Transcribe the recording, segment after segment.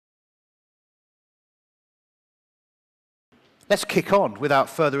let's kick on without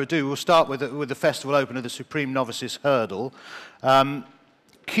further ado. We'll start with the festival opener, the Supreme Novices Hurdle.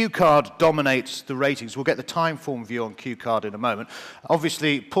 Q Card dominates the ratings. We'll get the Timeform view on Q Card in a moment.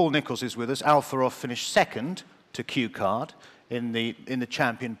 Obviously, Paul Nicholls is with us. Alfaroff finished second to Q Card in the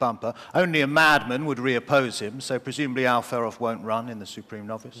champion bumper. Only a madman would reoppose him, so presumably Alfaroff won't run in the Supreme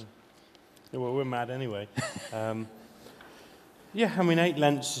Novice. Yeah, well, we're mad anyway. Yeah, I mean, 8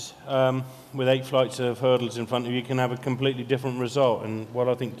 lengths with 8 flights of hurdles in front of you can have a completely different result. And what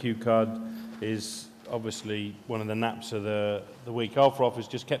I think Q Card is obviously one of the naps of the week. Alfaroff has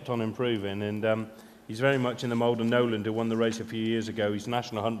just kept on improving, and he's very much in the mould of Noland, who won the race a few years ago. He's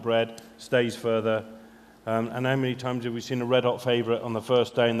national hunt bred, stays further. And how many times have we seen a red-hot favourite on the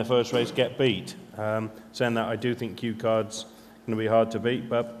first day in the first race get beat? Saying that, I do think Q Card's going to be hard to beat,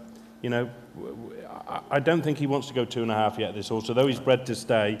 but, you know, I don't think he wants to go 2.5 yet, this horse. Although he's bred to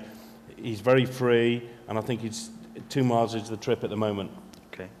stay, he's very free, and I think he's 2 miles into the trip at the moment.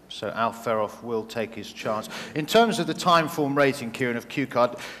 Okay, so Alfaroff will take his chance. In terms of the Timeform rating, Kieran, of Q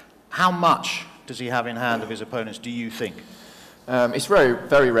Card, how much does he have in hand of his opponents, do you think? It's very,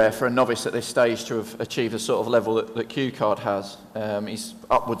 very rare for a novice at this stage to have achieved the sort of level that Q Card has. He's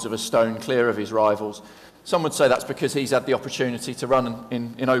upwards of a stone clear of his rivals. Some would say that's because he's had the opportunity to run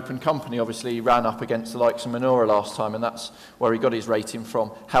in open company. Obviously, he ran up against the likes of Manora last time, and that's where he got his rating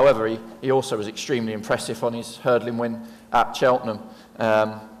from. However, he also was extremely impressive on his hurdling win at Cheltenham.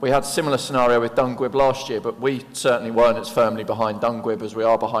 We had a similar scenario with Dungwib last year, but we certainly weren't as firmly behind Dungwib as we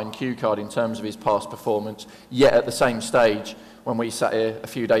are behind Q Card in terms of his past performance. Yet at the same stage, when we sat here a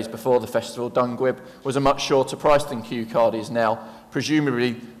few days before the festival, Dungwib was a much shorter price than Q Card is now.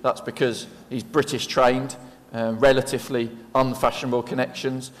 Presumably that's because he's British trained, relatively unfashionable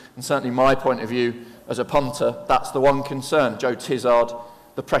connections, and certainly my point of view as a punter, that's the one concern. Joe Tizard,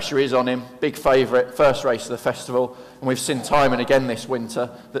 the pressure is on him, big favourite, first race of the festival, and we've seen time and again this winter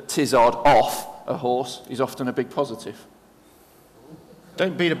that Tizard off a horse is often a big positive.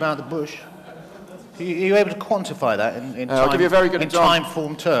 Don't beat about the bush. Are you able to quantify that in time, I'll give you a very good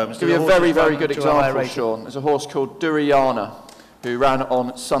Timeform terms? I'll give you a very, very good example, Sean. There's a horse called Duriana who ran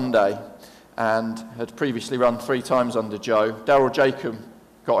on Sunday and had previously run 3 times under Joe. Daryl Jacob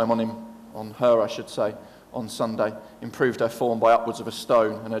got him on her, I should say, on Sunday, improved her form by upwards of a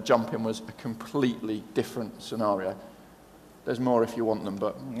stone, and her jumping was a completely different scenario. There's more if you want them,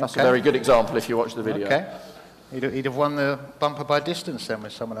 but that's a very good example if you watch the video. Okay. He'd have won the bumper by distance then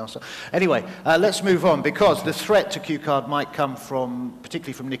with someone else. Anyway, let's move on, because the threat to Q Card might come from,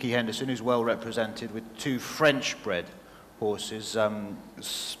 particularly from Nicky Henderson, who's well represented with 2 French-bred horses,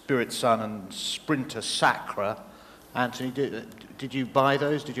 Spirit Sun and Sprinter Sacre. Anthony, did you buy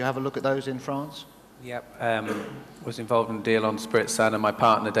those? Did you have a look at those in France? Yep, was involved in a deal on Spirit Sun, and my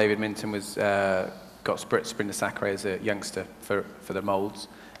partner David Minton was got Sprinter Sacre as a youngster for the moulds,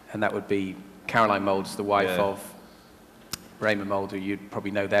 and that would be Caroline Moulds, the wife of Raymond Mould, who you'd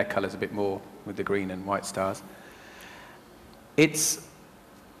probably know their colours a bit more with the green and white stars. It's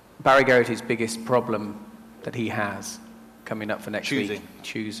Barry Geraghty's biggest problem that he has coming up for next week,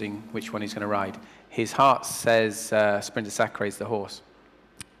 choosing which one he's going to ride. His heart says Sprinter Sacre is the horse.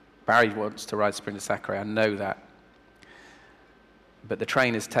 Barry wants to ride Sprinter Sacre, I know that. But the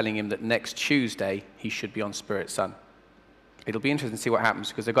trainer's telling him that next Tuesday he should be on Spirit Sun. It'll be interesting to see what happens,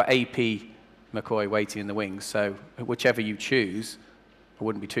 because they've got AP McCoy waiting in the wings, so whichever you choose, I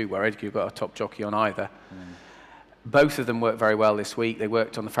wouldn't be too worried, because you've got a top jockey on either. Both of them worked very well this week. They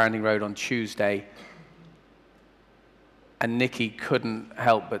worked on the Founding Road on Tuesday, and Nicky couldn't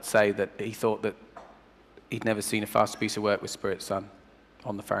help but say that he thought that he'd never seen a faster piece of work with Spirit Sun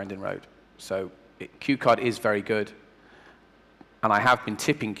on the Farringdon Road. So Q Card is very good, and I have been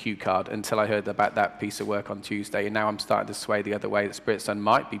tipping Q Card until I heard about that piece of work on Tuesday, and now I'm starting to sway the other way, that Spirit Sun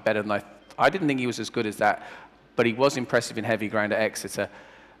might be better than I didn't think he was as good as that, but he was impressive in heavy ground at Exeter.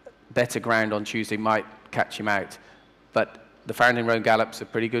 Better ground on Tuesday might catch him out, but the Farringdon Road gallop's a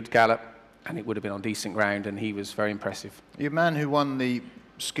pretty good gallop, and it would have been on decent ground, and he was very impressive. Your man who won the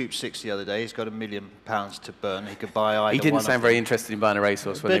Scoop 6 the other day, he's got £1 million to burn. He could buy either. He didn't sound very interested in buying a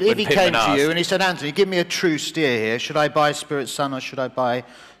racehorse. But if he came to you and he said, Anthony, give me a true steer here, should I buy Spirit Sun or should I buy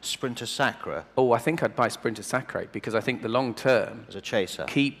Sprinter Sacre? Oh, I think I'd buy Sprinter Sacre, because I think the long term, as a chaser,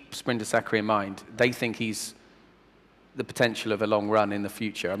 keep Sprinter Sacre in mind. They think he's the potential of a long run in the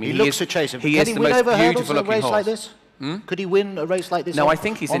future. I mean, he looks a chaser. He Can is he the win most over hurdles beautiful in a race looking like horse. this? Could he win a race like this? No, I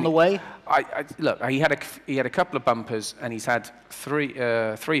think he's on the way. Look, he had a couple of bumpers, and he's had three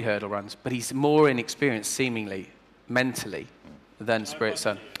hurdle runs, but he's more inexperienced, seemingly, mentally, than Spirit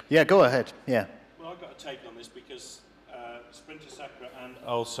Sun. Yeah, go ahead. Yeah. Well, I've got a take on this, because Sprinter Sacre and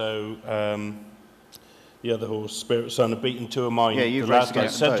also the other horse, Spirit Sun, have beaten two of mine. Yeah, you've the raced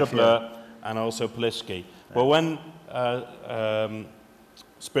last against time, them both, Cedra Bleu and also Poliski. Well, when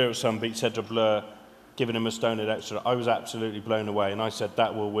Spirit Sun beat Cedra Bleu, giving him a stone at extra, I was absolutely blown away, and I said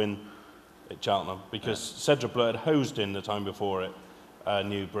that will win at Cheltenham, because Cedra Bleu had hosed in the time before it,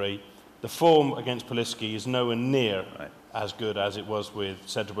 Newbury. The form against Poliski is nowhere near as good as it was with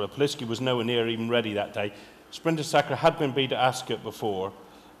Cedra Bleu. Poliski was nowhere near even ready that day. Sprinter Sacre had been beat at Ascot before.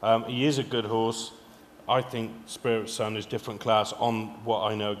 He is a good horse. I think Spirit Sun is different class on what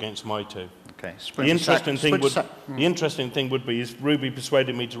I know against my two. Okay. The interesting thing would be is Ruby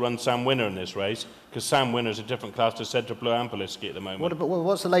persuaded me to run Sam Winner in this race, because Sam Winner is a different class to Cedra Bleu and Poliski at the moment.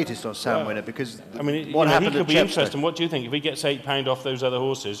 What's the latest on Sam Winner? Because I mean, what happened he could at be Chepstow? interesting. What do you think? If he gets £8 off those other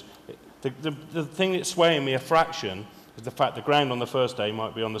horses, the thing that's swaying me a fraction is the fact the ground on the first day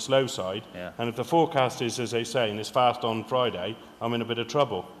might be on the slow side, and if the forecast is, as they say, and it's fast on Friday, I'm in a bit of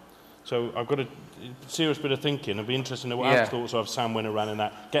trouble. So I've got a serious bit of thinking. It'd be interesting to know what Al's thoughts are of Sam Winner running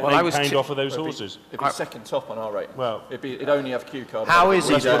that. Getting £8 off of those horses. It'd be second top on our rate. Well, it'd only have Q card. How is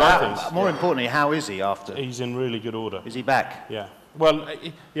he? What More importantly, how is he after? He's in really good order. Is he back? Yeah. Well,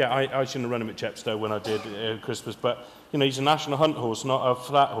 I shouldn't have run him at Chepstow when I did Christmas, but he's a national hunt horse, not a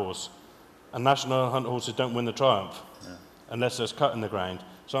flat horse. And national hunt horses don't win the Triumph unless there's cut in the ground.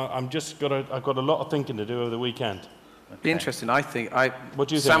 So I've got a lot of thinking to do over the weekend. Be interesting. I think what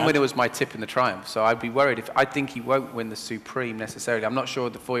do you Sam think, Winner was my tip in the Triumph, so I'd be worried I think he won't win the Supreme necessarily. I'm not sure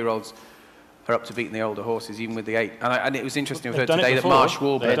the 4-year-olds are up to beating the older horses, even with the 8. And it was interesting. I heard today that Marsh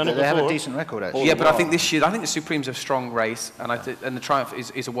Warburton. They have a decent record actually. Yeah, but I think this year, the Supreme's a strong race, and the Triumph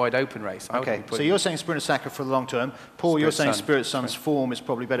is a wide open race. Okay, so you're saying Sprinter Sacre for the long term. Paul, you're saying Spirit Sun's form is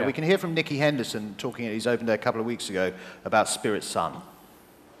probably better. We can hear from Nicky Henderson talking at his open day a couple of weeks ago about Spirit Sun.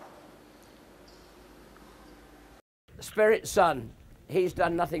 Spirit Sun, he's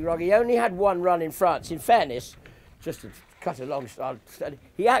done nothing wrong. He only had one run in France. In fairness, just to cut a long story,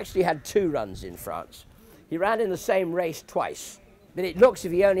 he actually had 2 runs in France. He ran in the same race twice. But it looks as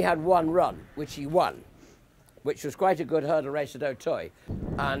if he only had one run, which he won, which was quite a good hurdle race at Auteuil.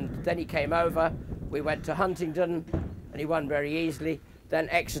 And then he came over, we went to Huntingdon, and he won very easily. Then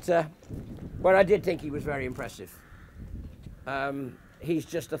Exeter, where I did think he was very impressive. He's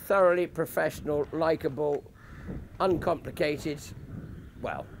just a thoroughly professional, likeable, uncomplicated,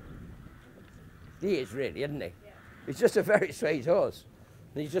 well, he is really, isn't he? He's just a very sweet horse.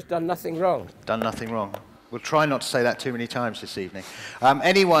 And he's just done nothing wrong. Done nothing wrong. We'll try not to say that too many times this evening.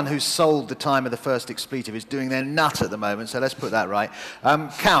 Anyone who's sold the time of the first expletive is doing their nut at the moment, so let's put that right.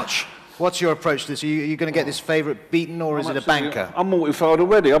 Couch, what's your approach to this? Are you going to get this favourite beaten, or is it a banker? I'm mortified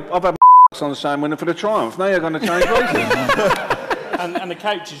already. I've had on the same winner for the Triumph. Now you're going to change races. And the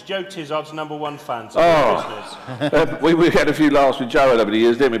Couch is Joe Tizard's #1 fan. So we had a few laughs with Joe over the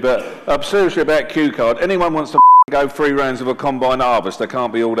years, didn't we? But seriously about Q card, anyone wants to go 3 rounds of a combine harvest, they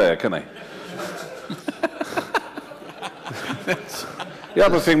can't be all there, can they? The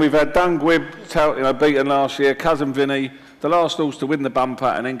other thing, we've had Dunguib, beaten last year, Cousin Vinny. The last horse to win the bumper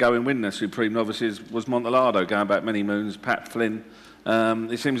and then go and win the Supreme Novices was Montalado, going back many moons, Pat Flynn.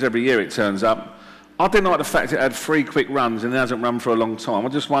 It seems every year it turns up. I didn't like the fact it had 3 quick runs and it hasn't run for a long time. I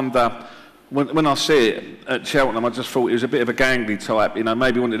just wonder, when I see it at Cheltenham, I just thought it was a bit of a gangly type,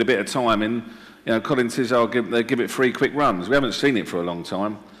 maybe wanted a bit of time in. Colin Tizard, they give it 3 quick runs. We haven't seen it for a long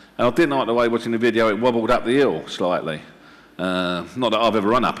time. And I didn't like the way, watching the video, it wobbled up the hill slightly. Not that I've ever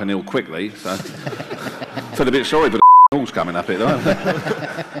run up an hill quickly, so I feel a bit sorry for the horse coming up it, though.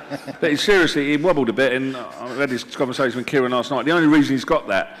 But seriously, he wobbled a bit, and I had this conversation with Kieran last night. The only reason he's got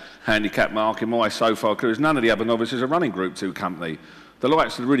that handicap mark in my so far career is none of the other novices are running Group 2 company. The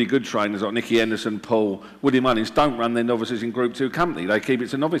likes of the really good trainers like Nicky Henderson, Paul, Woody Mullins don't run their novices in Group 2 company. They keep it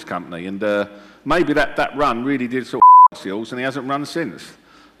to novice company, and maybe that run really did sort of the horse, and he hasn't run since.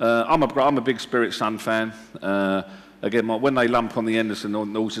 I'm a big Spirit Sun fan. Again, when they lump on the Henderson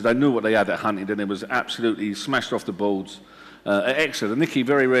horses, they knew what they had at Huntingdon. It was absolutely smashed off the boards. At Exeter, Nicky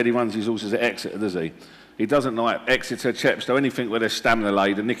very rarely runs his horses at Exeter, does he? He doesn't like Exeter, Chepstow, anything where there's stamina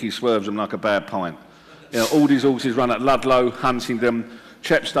laden. Nicky swerves them like a bad pint. All these horses run at Ludlow, Huntingdon,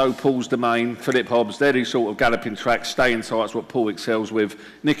 Chepstow, Paul's Domain, Philip Hobbs. They're these sort of galloping tracks, staying tight. That's what Paul excels with.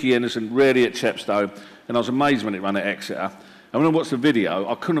 Nicky Henderson, rarely at Chepstow. And I was amazed when it ran at Exeter. And when I watched the video,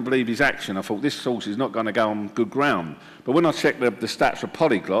 I couldn't believe his action. I thought, this horse is not going to go on good ground. But when I checked the stats for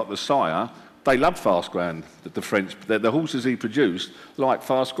Polyglot, the sire, they love fast ground, the French. The horses he produced like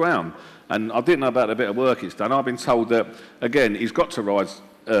fast ground. And I didn't know about the bit of work it's done. I've been told that, again, he's got to ride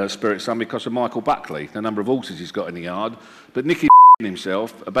Spirit Sun because of Michael Buckley, the number of horses he's got in the yard. But Nicky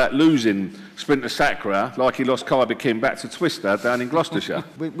himself about losing Sprinter Sacra like he lost Kyber Kim back to Twister down in Gloucestershire.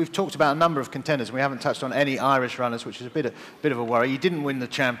 We've talked about a number of contenders. We haven't touched on any Irish runners, which is a bit of a worry. You didn't win the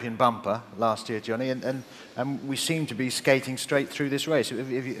champion bumper last year, Johnny, and we seem to be skating straight through this race. Have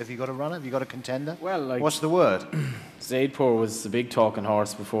you got a runner? Have you got a contender? Well, like, what's the word? Zaidpour was the big talking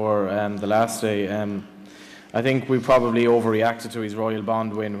horse before the last day. I think we probably overreacted to his Royal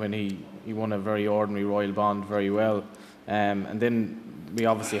Bond win when he won a very ordinary Royal Bond very well. And then we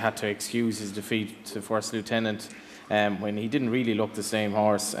obviously had to excuse his defeat to First Lieutenant when he didn't really look the same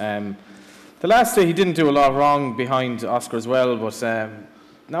horse. The last day he didn't do a lot wrong behind Oscar as well, but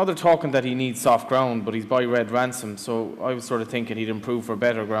now they're talking that he needs soft ground, but he's by Red Ransom, so I was sort of thinking he'd improve for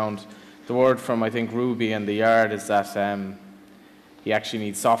better ground. The word from, I think, Ruby and the yard is that he actually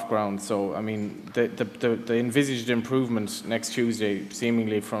needs soft ground. So, I mean, the envisaged improvement next Tuesday,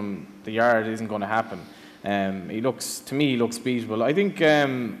 seemingly from the yard, isn't going to happen. To me, he looks beatable. I think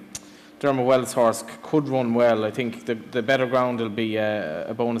Dermot Wells' horse could run well. I think the better ground will be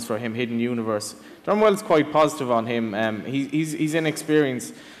a bonus for him. Hidden Universe. Dermot Wells quite positive on him. He's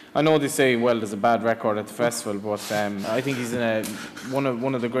inexperienced. I know they say, well, there's a bad record at the festival, but I think he's one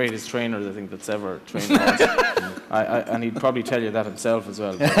of the greatest trainers I think that's ever trained horse. And he'd probably tell you that himself as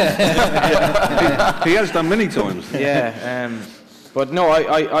well. He has done many times. Yeah, but no,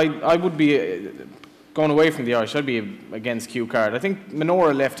 I would be going away from the Irish. I'd be against Q Card. I think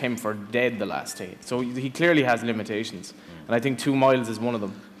Minora left him for dead the last day, so he clearly has limitations, and I think 2 miles is one of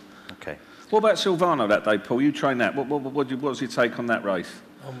them. Okay. What about Silvano that day, Paul? You trained that. What was your take on that race?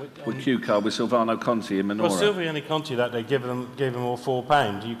 With Q Card, with Silvano Conti and Minora. Well, Silviani Conti that day gave him all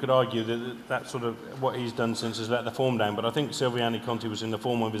 £4. You could argue that that's sort of what he's done since he's let the form down, but I think Silviani Conti was in the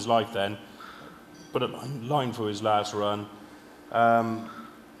form of his life then. But a line for his last run.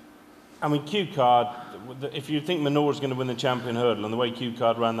 I mean, Q Card, if you think Minora's going to win the champion hurdle, and the way Q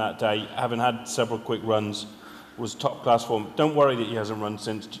Card ran that day, having had several quick runs, was top class form. Don't worry that he hasn't run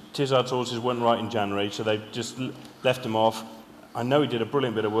since. Tizard's horses weren't right in January, so they've just left him off. I know he did a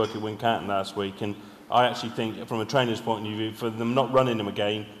brilliant bit of work at Wincanton last week, and I actually think, from a trainer's point of view, for them not running him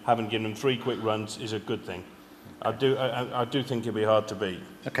again, having given him 3 quick runs, is a good thing. I do think it'll be hard to beat.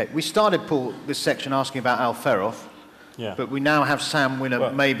 Okay, we started, Paul, this section asking about Al Feroff. Yeah. But we now have Sam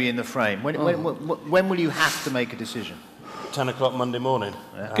Winner maybe in the frame. When will you have to make a decision? 10 o'clock Monday morning.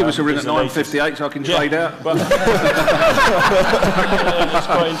 Yeah. Give us a ring at 9:58 so I can trade out. But it's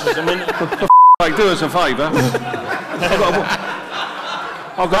quite interesting. I mean, do us a favour.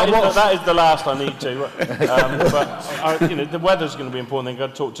 that is the last I need to. But the weather's going to be important. I've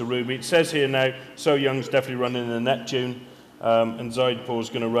got to talk to Ruby. It says here now, So Young's definitely running in the Neptune, and Zaidpour's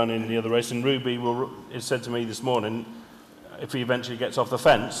going to run in the other race. And Ruby it said to me this morning, if he eventually gets off the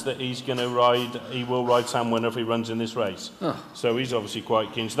fence, that he will ride Sam Winner if he runs in this race. Oh. So he's obviously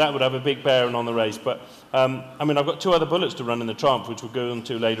quite keen. So that would have a big bearing on the race. But, I mean, I've got 2 other bullets to run in the Triumph, which we'll go on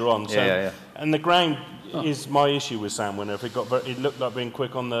to later on. So, yeah. And the ground is my issue with Sam Winner. If it looked like being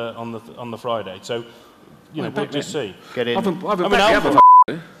quick on the Friday. So, we'll just see. Get in. I haven't backed the other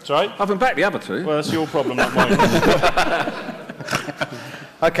two. Sorry? I haven't backed the other 2. Well, that's your problem, not mine.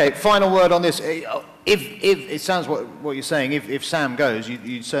 Okay, final word on this. If it sounds what you're saying, if Sam goes,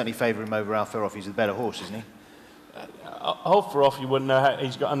 you'd certainly favour him over Al Feroff. He's the better horse, isn't he? Al Feroff, you wouldn't know how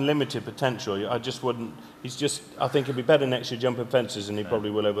he's got unlimited potential. I just wouldn't. I think he'd be better next year jumping fences than he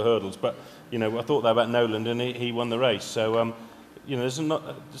probably will over hurdles. But I thought that about Noland, and he won the race. So there's not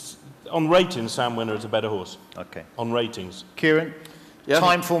on ratings. Sam Winner is a better horse. Okay. On ratings. Kieran,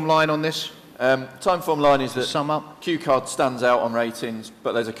 Timeform line on this. Timeform line is that sum up. Q Card stands out on ratings,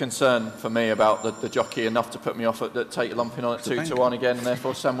 but there's a concern for me about the jockey enough to put me off at Take Lumping on at 2-1 again, and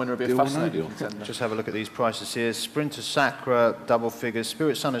therefore Sam Winner will be a fascinating contender. Just have a look at these prices here. Sprinter Sacra, double figures.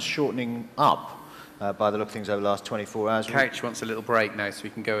 Spirit Sun is shortening up by the look of things over the last 24 hours. Couch wants a little break now, so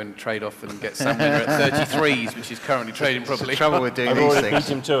we can go and trade off and get Sam Winner at 33s, which is currently trading properly. The trouble with doing I've these already things.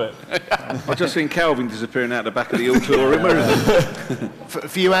 beat him to it. I've just seen Calvin disappearing out the back of the auditorium. Where is he?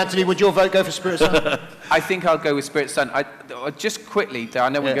 For you, Anthony, would your vote go for Spirit Sun? I think I'll go with Spirit Sun. Just quickly, I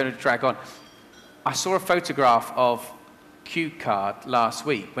know we're going to drag on. I saw a photograph of Q Card last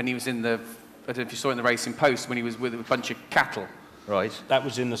week when he was in I don't know if you saw it in the Racing Post, when he was with a bunch of cattle. Right. That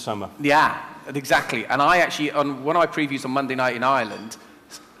was in the summer. Yeah, exactly. And I actually, on one of my previews on Monday night in Ireland,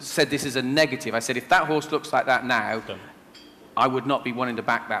 said this is a negative. I said, if that horse looks like that now, I would not be wanting to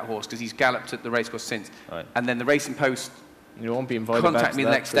back that horse, because he's galloped at the racecourse since. Right. And then the Racing Post You won't be invited contacted me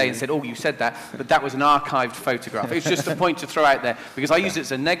the next day and said, oh, you said that, but that was an archived photograph. It's just a point to throw out there, because I used it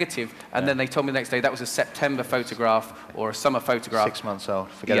as a negative, and then they told me the next day that was a September photograph or a summer photograph. 6 months old,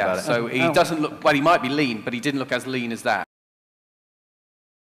 forget about it. So he doesn't look, well, he might be lean, but he didn't look as lean as that.